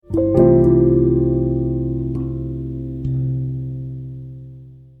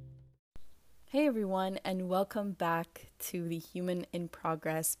everyone, and welcome back to the Human in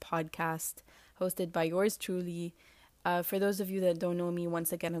Progress podcast, hosted by yours truly. For those of you that don't know me,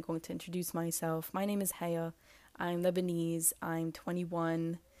 once again, I'm going to introduce myself. My name is Haya. I'm Lebanese. I'm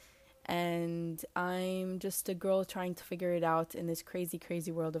 21, and I'm just a girl trying to figure it out in this crazy,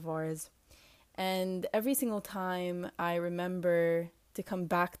 crazy world of ours. And every single time I remember to come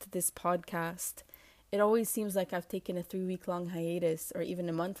back to this podcast, it always seems like I've taken a 3 week long hiatus or even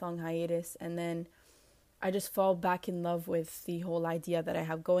a month long hiatus, and then I just fall back in love with the whole idea that I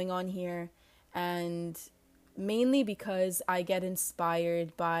have going on here. And mainly because I get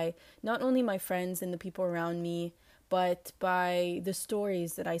inspired by not only my friends and the people around me, but by the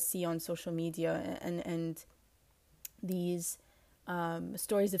stories that I see on social media and these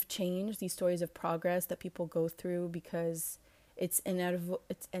stories of change, these stories of progress that people go through, because it's inevitable.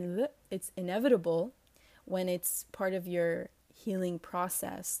 It's inevitable when it's part of your healing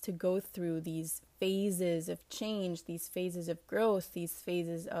process to go through these phases of change, these phases of growth, these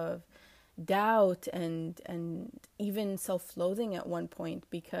phases of doubt and even self-loathing at one point,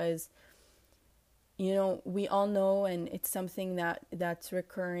 because we all know, and it's something that's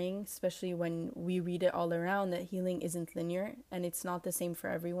recurring, especially when we read it all around, that healing isn't linear and it's not the same for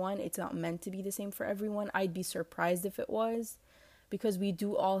everyone. It's not meant to be the same for everyone. I'd be surprised if it was, because we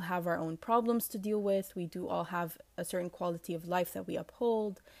do all have our own problems to deal with. We do all have a certain quality of life that we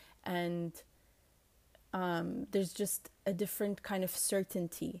uphold, and there's just a different kind of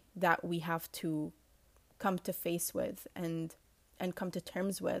certainty that we have to come to face with and come to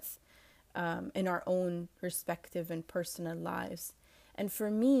terms with in our own respective and personal lives. And for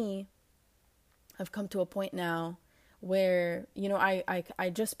me, I've come to a point now where,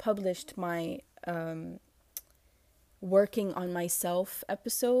 I just published my working on myself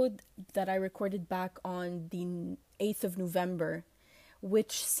episode that I recorded back on the 8th of November,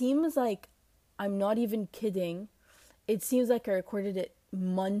 which seems like, I'm not even kidding, it seems like I recorded it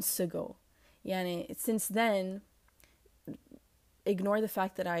months ago. Since then, ignore the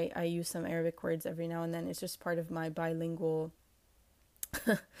fact that I use some Arabic words every now and then. It's just part of my bilingual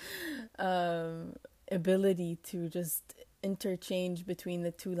ability to just interchange between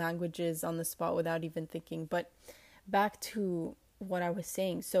the two languages on the spot without even thinking. But back to what I was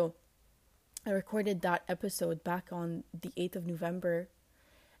saying. So I recorded that episode back on the 8th of November,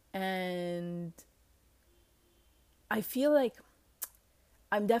 and I feel like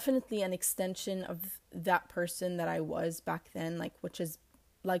I'm definitely an extension of that person that I was back then, which is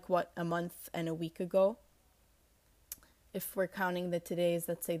a month and a week ago. If we're counting that today is,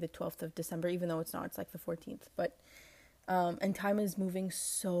 let's say, the 12th of December, even though it's not, it's like the 14th. But and time is moving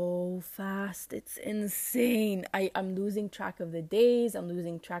so fast. It's insane. I'm losing track of the days. I'm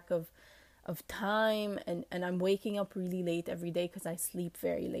losing track of time. And I'm waking up really late every day because I sleep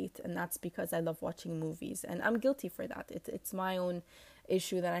very late. And that's because I love watching movies. And I'm guilty for that. It's my own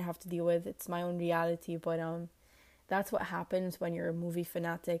issue that I have to deal with. It's my own reality. But that's what happens when you're a movie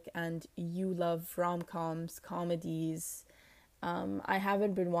fanatic and you love rom-coms, comedies. I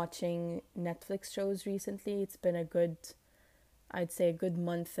haven't been watching Netflix shows recently. It's been I'd say a good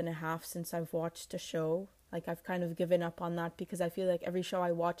month and a half since I've watched a show. I've kind of given up on that because I feel like every show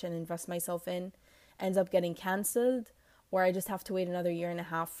I watch and invest myself in ends up getting cancelled, or I just have to wait another year and a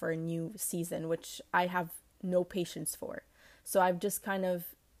half for a new season, which I have no patience for. So I've just kind of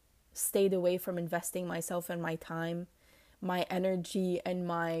stayed away from investing myself and my time, my energy, and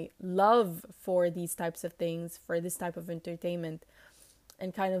my love for these types of things, for this type of entertainment,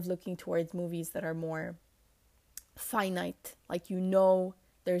 and kind of looking towards movies that are more finite.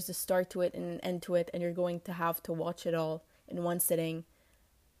 There's a start to it and an end to it, and you're going to have to watch it all in one sitting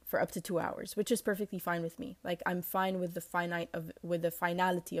for up to 2 hours, which is perfectly fine with me. I'm fine with the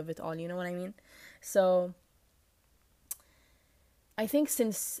finality of it all, you know what I mean? So I think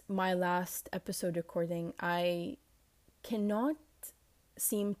since my last episode recording, I cannot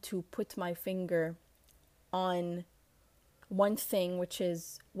seem to put my finger on one thing, which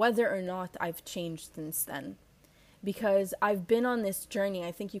is whether or not I've changed since then. Because I've been on this journey.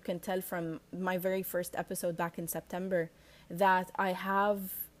 I think you can tell from my very first episode back in September that I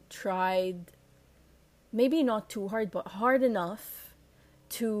have tried, maybe not too hard, but hard enough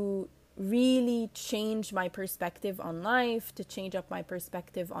to really change my perspective on life, to change up my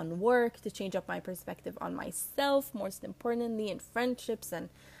perspective on work, to change up my perspective on myself, most importantly, in friendships and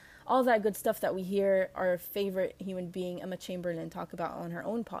all that good stuff that we hear our favorite human being, Emma Chamberlain, talk about on her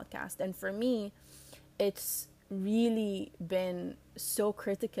own podcast. And for me, it's really been so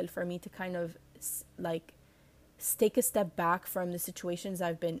critical for me to kind of take a step back from the situations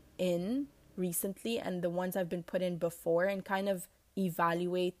I've been in recently and the ones I've been put in before, and kind of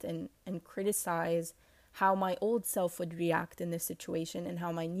evaluate and criticize how my old self would react in this situation and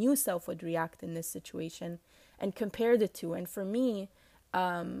how my new self would react in this situation, and compare the two. And for me,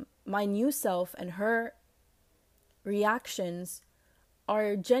 my new self and her reactions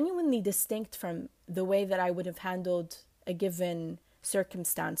are genuinely distinct from the way that I would have handled a given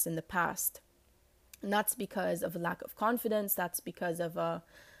circumstance in the past. And that's because of a lack of confidence. That's because of a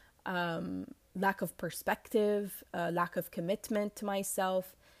lack of perspective, a lack of commitment to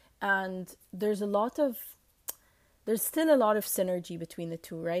myself. And there's still a lot of synergy between the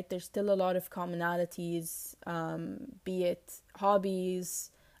two, right? There's still a lot of commonalities, be it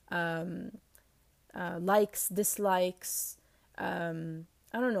hobbies, likes, dislikes.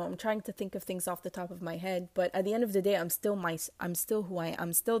 I don't know. I'm trying to think of things off the top of my head, but at the end of the day, I'm still who I am.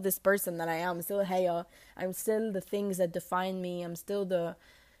 I'm still this person that I am. I'm still Haya. I'm still the things that define me. I'm still a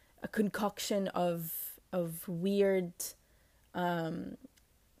concoction of weird,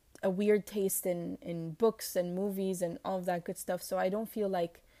 a weird taste in books and movies and all of that good stuff. So I don't feel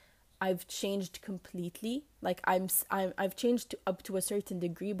like I've changed completely. Like I've changed up to a certain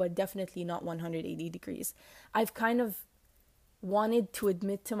degree, but definitely not 180 degrees. I've kind of wanted to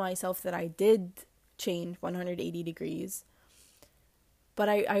admit to myself that I did change 180 degrees, but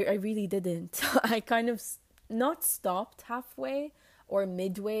I really didn't. I kind of not stopped halfway or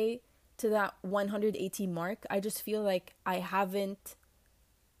midway to that 180 mark. I just feel like I haven't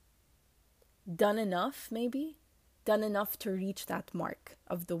done enough to reach that mark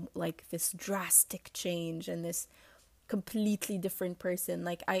of this drastic change and this completely different person.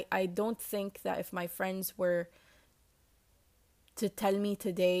 Like I don't think that if my friends were to tell me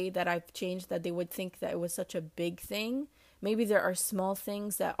today that I've changed, that they would think that it was such a big thing. Maybe there are small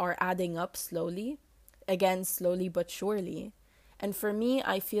things that are adding up slowly but surely. And for me,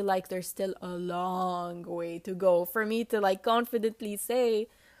 I feel like there's still a long way to go for me to like confidently say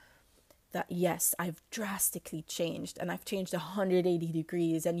that yes, I've drastically changed, and I've changed 180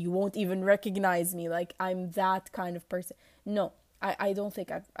 degrees, and you won't even recognize me. Like I'm that kind of person. No, I don't think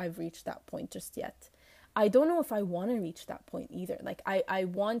I've reached that point just yet. I don't know if I want to reach that point either. Like I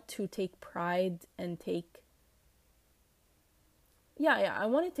want to take pride and I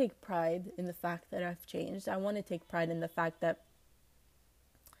want to take pride in the fact that I've changed. I want to take pride in the fact that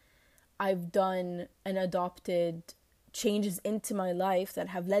I've done and adopted changes into my life that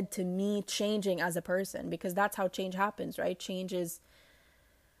have led to me changing as a person, because that's how change happens, right?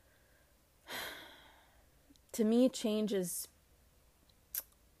 To me, change is,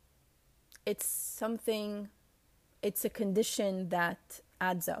 it's a condition that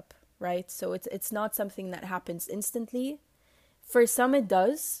adds up, right? So it's not something that happens instantly. For some it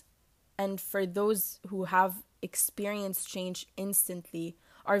does, and for those who have experienced change instantly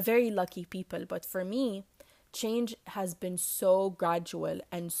are very lucky people. But for me, change has been so gradual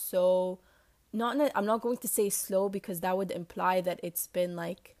and so I'm not going to say slow, because that would imply that it's been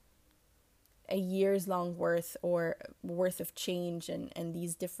like a year's long worth of change and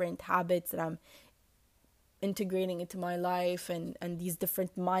these different habits that I'm integrating into my life and these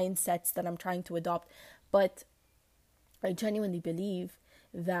different mindsets that I'm trying to adopt. But I genuinely believe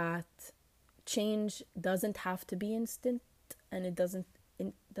that change doesn't have to be instant, and it doesn't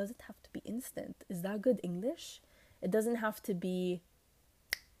have to be instant. Is that good English? It doesn't have to be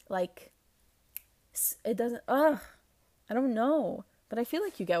like, it doesn't, I don't know, but I feel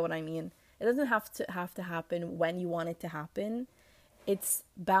like you get what I mean. It doesn't have to happen when you want it to happen. It's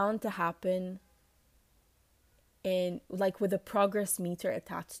bound to happen in like with a progress meter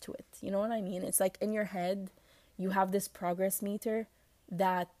attached to it. You know what I mean? It's like in your head, you have this progress meter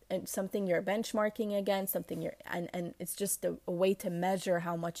that, and something you're benchmarking against, something you're, and it's just a way to measure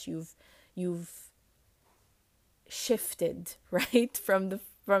how much you've shifted, right? From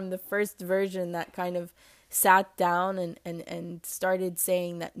the first version that kind of sat down and started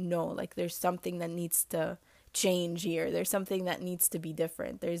saying that no, like there's something that needs to change here. There's something that needs to be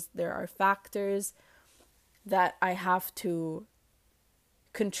different. There are factors that I have to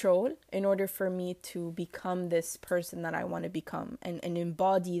control in order for me to become this person that I want to become and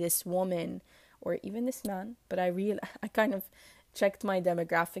embody this woman or even this man. But I kind of checked my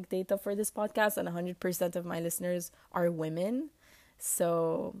demographic data for this podcast, and 100% of my listeners are women.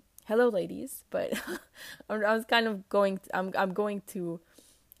 So hello ladies, but I was kind of going I'm going to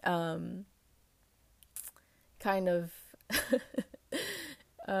kind of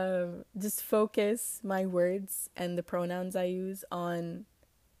just focus my words and the pronouns I use on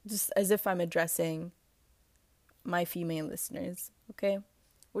just as if I'm addressing my female listeners, okay?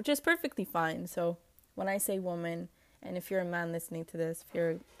 Which is perfectly fine. So when I say woman, and if you're a man listening to this, if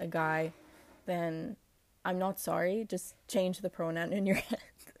you're a guy, then I'm not sorry. Just change the pronoun in your head.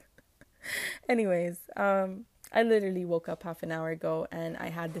 Anyways, I literally woke up half an hour ago and I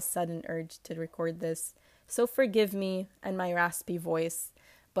had this sudden urge to record this. So forgive me and my raspy voice,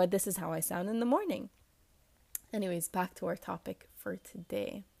 but this is how I sound in the morning. Anyways, back to our topic for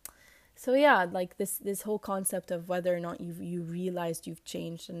today. So yeah, like this whole concept of whether or not you realized you've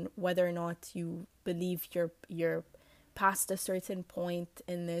changed and whether or not you believe you're past a certain point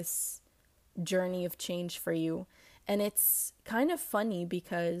in this journey of change for you. And it's kind of funny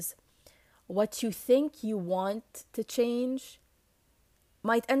because what you think you want to change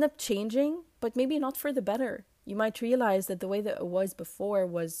might end up changing, but maybe not for the better. You might realize that the way that it was before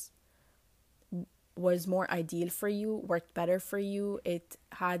was more ideal for you, worked better for you. It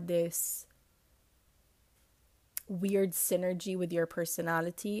had this weird synergy with your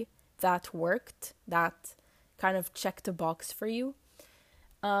personality that worked, that kind of checked a box for you.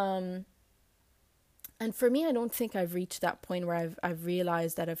 And for me, I don't think I've reached that point where I've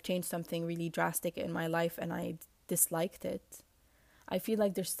realized that I've changed something really drastic in my life and I disliked it. I feel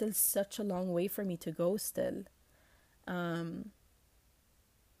like there's still such a long way for me to go still. And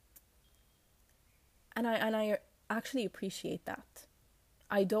I actually appreciate that.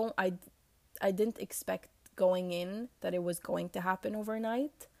 I didn't expect going in that it was going to happen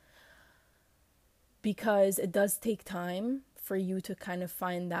overnight, because it does take time for you to kind of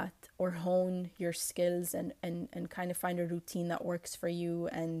find that or hone your skills and kind of find a routine that works for you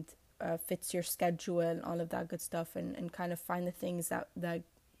and fits your schedule and all of that good stuff, and kind of find the things that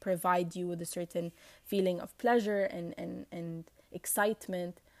provide you with a certain feeling of pleasure and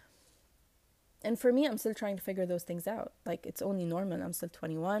excitement. And for me, I'm still trying to figure those things out. Like, it's only normal. I'm still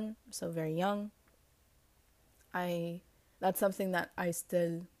 21. I'm still very young. That's something that I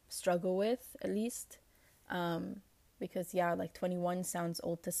still struggle with, at least. Because, yeah, like 21 sounds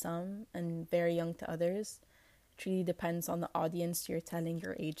old to some and very young to others. It really depends on the audience you're telling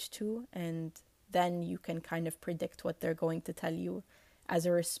your age to. And then you can kind of predict what they're going to tell you as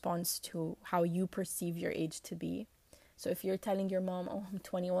a response to how you perceive your age to be. So if you're telling your mom, oh, I'm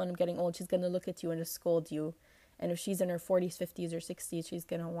 21, I'm getting old, she's going to look at you and just scold you. And if she's in her 40s, 50s, or 60s, she's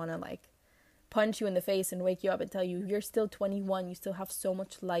going to want to like punch you in the face and wake you up and tell you, you're still 21, you still have so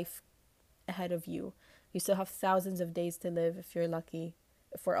much life ahead of you. You still have thousands of days to live if you're lucky.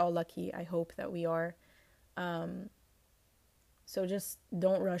 If we're all lucky, I hope that we are. So just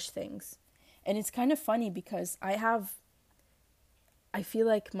don't rush things. And it's kind of funny because I feel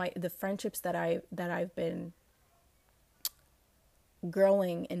like the friendships that I've been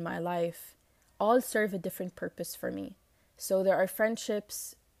growing in my life all serve a different purpose for me. So there are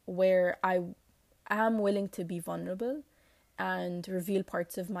friendships where I am willing to be vulnerable and reveal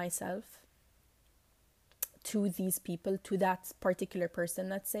parts of myself to these people, to that particular person,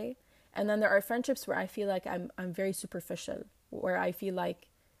 let's say. And then there are friendships where I feel like I'm very superficial, where I feel like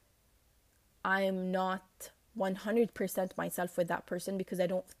I'm not 100% myself with that person because I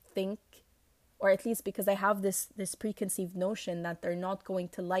don't think, or at least because I have this preconceived notion that they're not going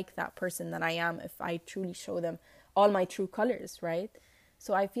to like that person that I am if I truly show them all my true colors, right?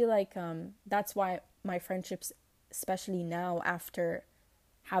 So I feel like that's why my friendships, especially now after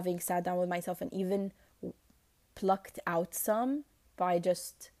having sat down with myself and even plucked out some by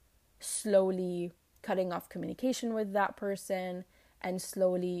just slowly cutting off communication with that person, and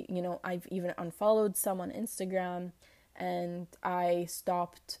slowly, I've even unfollowed some on Instagram, and I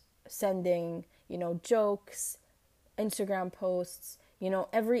stopped sending, jokes, Instagram posts,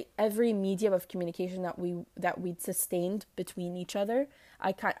 every medium of communication that we'd sustained between each other.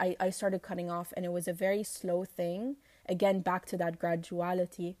 I started cutting off, and it was a very slow thing. Again, back to that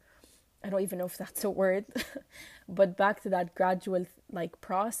graduality. I don't even know if that's a word, but back to that gradual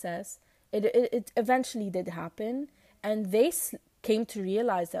process. It eventually did happen, and they came to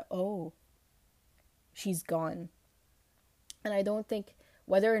realize that, oh, she's gone. And I don't think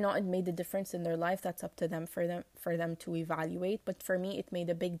whether or not it made a difference in their life, that's up to them for them to evaluate. But for me, it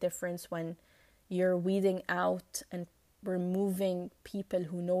made a big difference when you're weeding out and removing people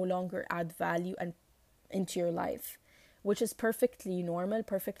who no longer add value and into your life, which is perfectly normal,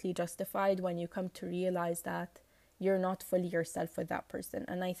 perfectly justified when you come to realize that you're not fully yourself with that person.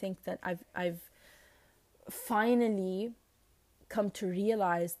 And I think that I've finally come to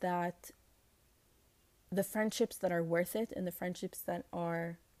realize that the friendships that are worth it and the friendships that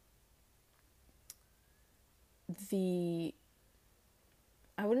are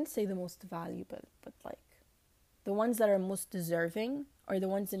I wouldn't say the most valuable, but the ones that are most deserving are the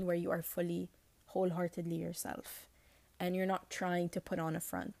ones in where you are fully, wholeheartedly yourself and you're not trying to put on a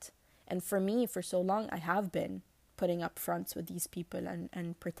front. And for me, for so long, I have been putting up fronts with these people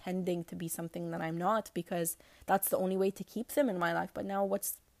and pretending to be something that I'm not, because that's the only way to keep them in my life. But now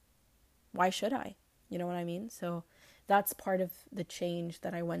why should I? You know what I mean? So that's part of the change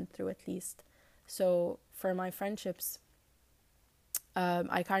that I went through, at least. So for my friendships,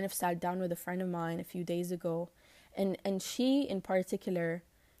 I kind of sat down with a friend of mine a few days ago, and she in particular,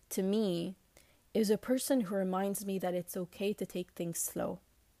 to me, is a person who reminds me that it's okay to take things slow,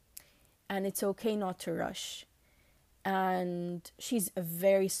 and it's okay not to rush. And she's a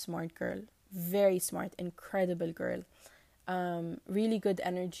very smart girl, very smart, incredible girl, really good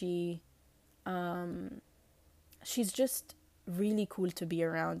energy. She's just really cool to be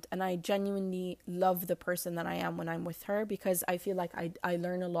around, and I genuinely love the person that I am when I'm with her, because I feel like I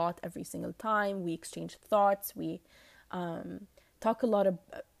learn a lot every single time. We exchange thoughts, we talk a lot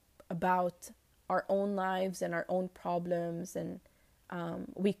about our own lives and our own problems, and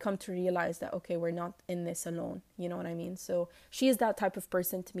we come to realize that, okay, we're not in this alone. You know what I mean? So she is that type of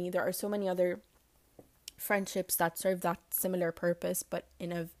person to me. There are so many other friendships that serve that similar purpose, but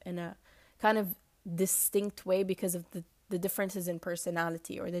in a kind of distinct way, because of the differences in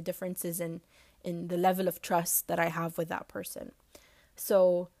personality, or the differences in the level of trust that I have with that person.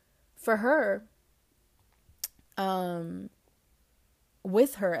 So for her,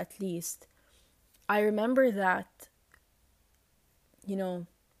 with her at least, I remember that, you know,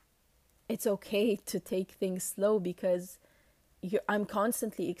 it's okay to take things slow, because I'm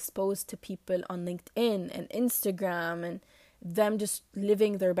constantly exposed to people on LinkedIn and Instagram, and them just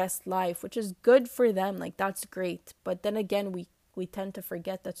living their best life, which is good for them. Like, that's great. But then again, we tend to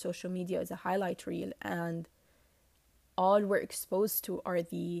forget that social media is a highlight reel, and all we're exposed to are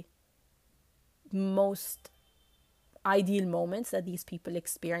the most ideal moments that these people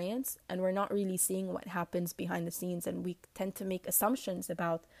experience, and we're not really seeing what happens behind the scenes. And we tend to make assumptions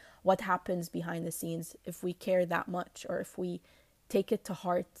about what happens behind the scenes if we care that much, or if we take it to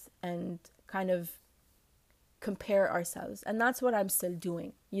heart and kind of compare ourselves. And that's what I'm still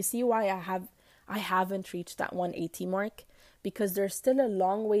doing. You see why I haven't reached that 180 mark, because there's still a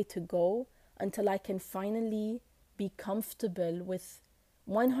long way to go until I can finally be comfortable with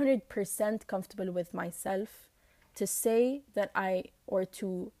 100% comfortable with myself, to say that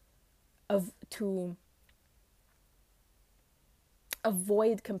to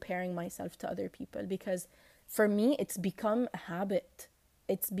avoid comparing myself to other people. Because for me, it's become a habit.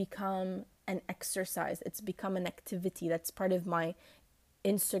 It's become an exercise. It's become an activity that's part of my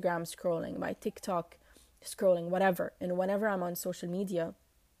Instagram scrolling, my TikTok scrolling, whatever. And whenever I'm on social media,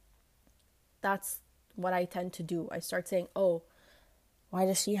 that's what I tend to do. I start saying, oh, why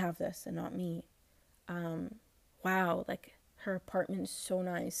does she have this and not me? Wow, like, her apartment is so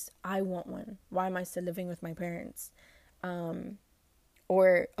nice. I want one. Why am I still living with my parents?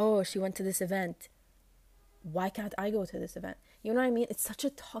 Or, oh, she went to this event. Why can't I go to this event? You know what I mean? It's such a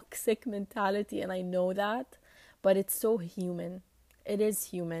toxic mentality, and I know that, but it's so human. It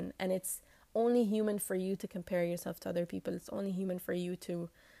is human, and it's only human for you to compare yourself to other people. It's only human for you to,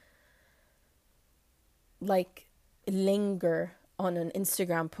 like, linger on an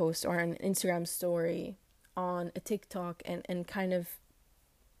Instagram post or an Instagram story, on a TikTok, and kind of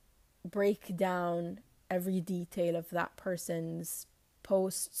break down every detail of that person's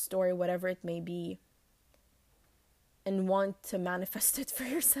post, story, whatever it may be, and want to manifest it for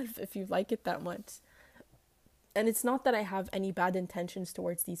yourself if you like it that much. And it's not that I have any bad intentions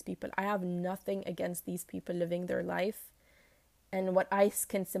towards these people. I have nothing against these people living their life. And what I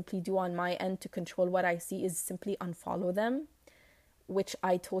can simply do on my end to control what I see is simply unfollow them, which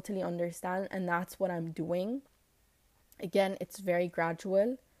I totally understand. And that's what I'm doing. Again, it's very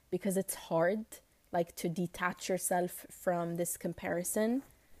gradual, because it's hard, like, to detach yourself from this comparison.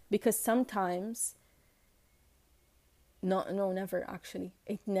 Because sometimes, no, never actually.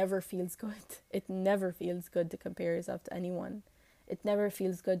 It never feels good. It never feels good to compare yourself to anyone. It never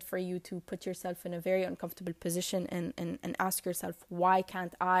feels good for you to put yourself in a very uncomfortable position and ask yourself, why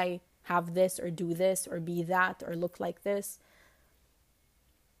can't I have this, or do this, or be that, or look like this?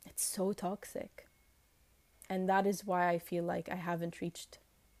 It's so toxic. And that is why I feel like I haven't reached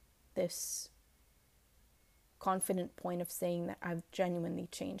this confident point of saying that I've genuinely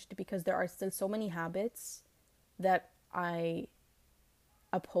changed, because there are still so many habits that I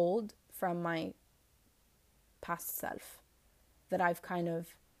uphold from my past self that I've kind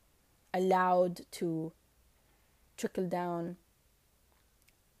of allowed to trickle down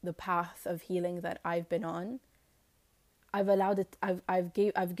the path of healing that I've been on. I've allowed it. I've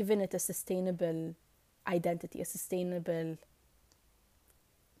given it a sustainable identity, a sustainable,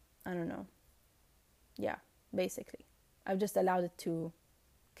 I don't know. Yeah, basically. I've just allowed it to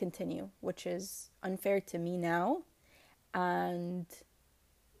continue, which is unfair to me now, And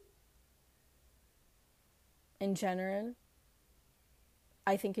in general,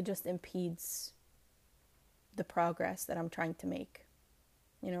 I think it just impedes the progress that I'm trying to make,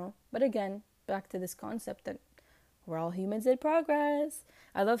 But again, back to this concept that we're all humans in progress.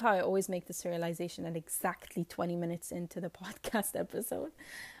 I love how I always make this realization at exactly 20 minutes into the podcast episode.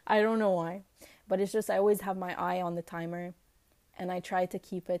 I don't know why, but it's just I always have my eye on the timer, and I try to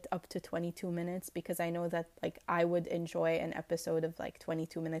keep it up to 22 minutes because I know that I would enjoy an episode of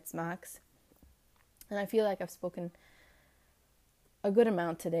 22 minutes max. And I feel like I've spoken a good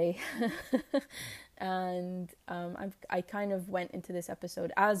amount today. And I kind of went into this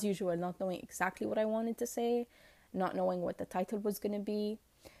episode as usual, not knowing exactly what I wanted to say, not knowing what the title was going to be.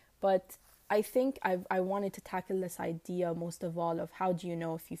 But I think I wanted to tackle this idea most of all of how do you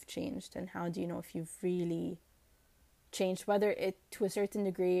know if you've changed, and how do you know if you've really changed, whether it to a certain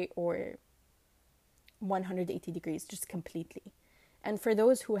degree or 180 degrees, just completely. And for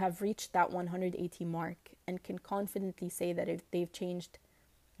those who have reached that 180 mark and can confidently say that they've changed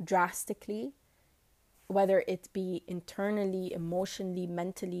drastically, whether it be internally, emotionally,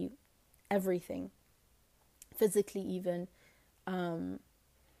 mentally, everything, physically even, on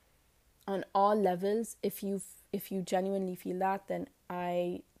all levels, if you genuinely feel that, then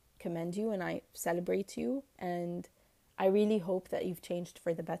I commend you and I celebrate you, and I really hope that you've changed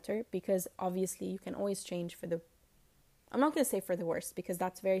for the better, because obviously you can always change for the, I'm not going to say for the worst, because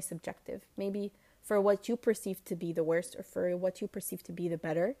that's very subjective. Maybe for what you perceive to be the worst, or for what you perceive to be the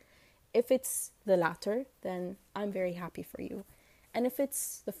better. If it's the latter, then I'm very happy for you. And if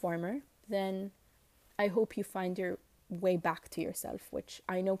it's the former, then I hope you find your way back to yourself, which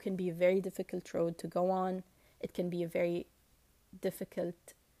I know can be a very difficult road to go on. It can be a very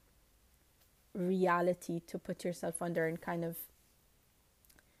difficult reality to put yourself under, and kind of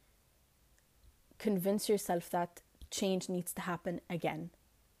convince yourself that change needs to happen again,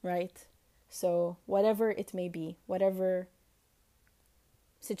 right? So whatever it may be, whatever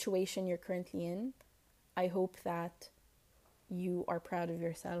situation you're currently in, I hope that you are proud of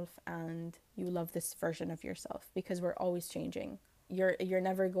yourself and you love this version of yourself, because we're always changing. You're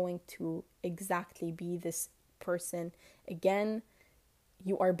never going to exactly be this person again.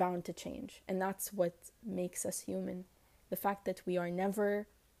 You are bound to change, and that's what makes us human. The fact that we are never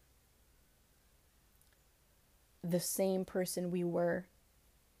the same person we were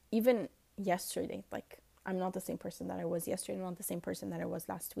even yesterday. I'm not the same person that I was yesterday, I'm not the same person that I was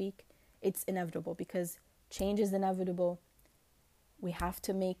last week. It's inevitable, because change is inevitable. We have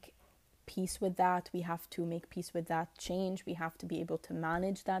to make peace with that. We have to make peace with that change. We have to be able to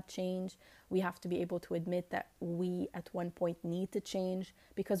manage that change. We have to be able to admit that we at one point need to change,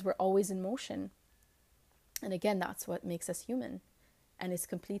 because we're always in motion. And again, that's what makes us human. And it's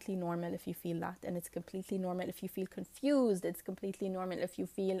completely normal if you feel that. And it's completely normal if you feel confused. It's completely normal if you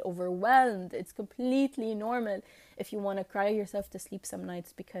feel overwhelmed. It's completely normal if you want to cry yourself to sleep some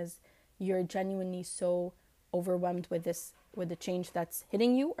nights because you're genuinely so overwhelmed with the change that's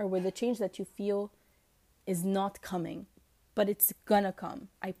hitting you, or with the change that you feel is not coming. But it's gonna come.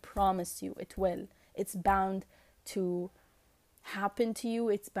 I promise you, it will. It's bound to happen to you.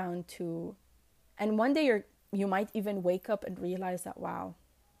 It's bound to... And one day you might even wake up and realize that, wow,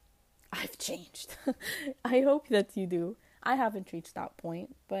 I've changed. I hope that you do. I haven't reached that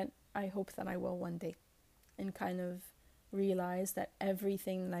point, but I hope that I will one day, and kind of realize that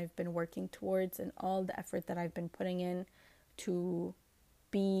everything that I've been working towards and all the effort that I've been putting in to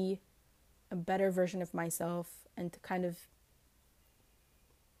be a better version of myself and to kind of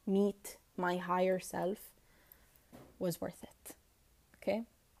meet my higher self was worth it. Okay?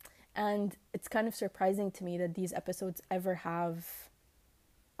 And it's kind of surprising to me that these episodes ever have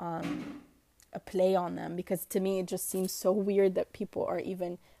a play on them, because to me it just seems so weird that people are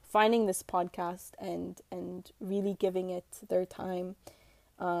even finding this podcast and really giving it their time.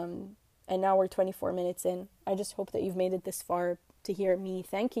 And now we're 24 minutes in. I just hope that you've made it this far to hear me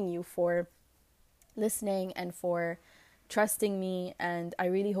thanking you for listening and for trusting me. And I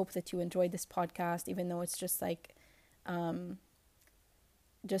really hope that you enjoyed this podcast, even though it's just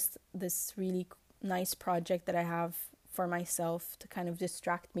just this really nice project that I have for myself to kind of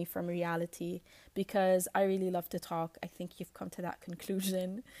distract me from reality, because I really love to talk. I think you've come to that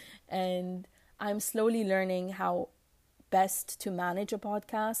conclusion, and I'm slowly learning how best to manage a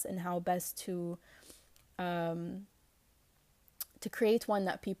podcast and how best to create one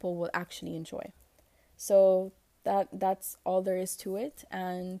that people will actually enjoy. So that's all there is to it,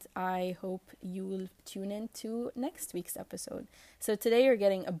 and I hope you will tune in to next week's episode. So today you're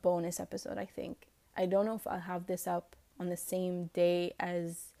getting a bonus episode, I think. I don't know if I'll have this up on the same day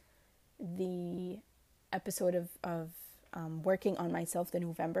as the episode of working on myself, the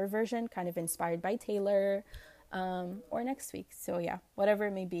November version, kind of inspired by Taylor, or next week. So yeah, whatever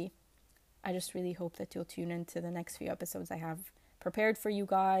it may be, I just really hope that you'll tune into the next few episodes I have prepared for you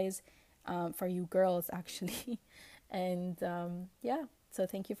guys, for you girls actually. And yeah, so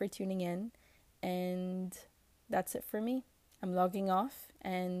thank you for tuning in. And that's it for me. I'm logging off,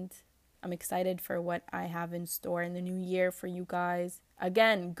 and I'm excited for what I have in store in the new year for you guys.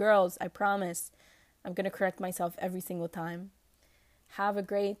 Again, girls, I promise I'm going to correct myself every single time. Have a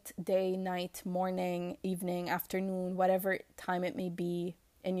great day, night, morning, evening, afternoon, whatever time it may be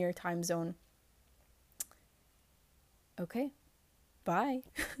in your time zone. Okay, bye.